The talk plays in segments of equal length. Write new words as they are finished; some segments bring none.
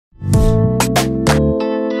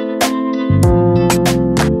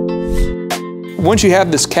once you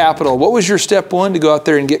have this capital, what was your step one to go out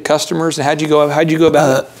there and get customers, and how'd you go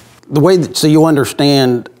about it? The way that, so you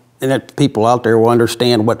understand, and that people out there will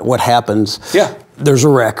understand what happens. Yeah. There's a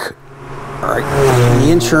wreck. All right.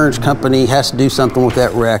 The insurance company has to do something with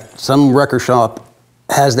that wreck. Some wrecker shop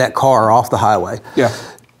has that car off the highway. Yeah.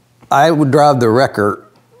 I would drive the wrecker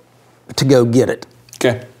to go get it.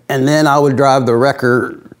 Okay. And then I would drive the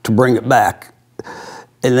wrecker to bring it back.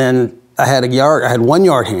 And then I had one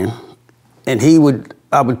yard hand, and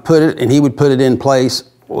I would put it, and he would put it in place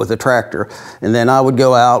with a tractor. And then I would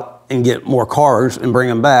go out and get more cars and bring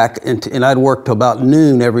them back. And I'd work till about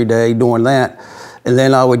noon every day doing that. And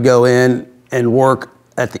then I would go in and work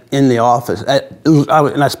in the office.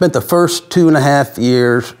 And I spent the first 2.5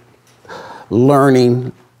 years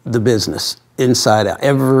learning the business inside out.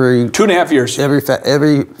 Every 2.5 years.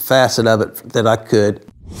 Every facet of it that I could.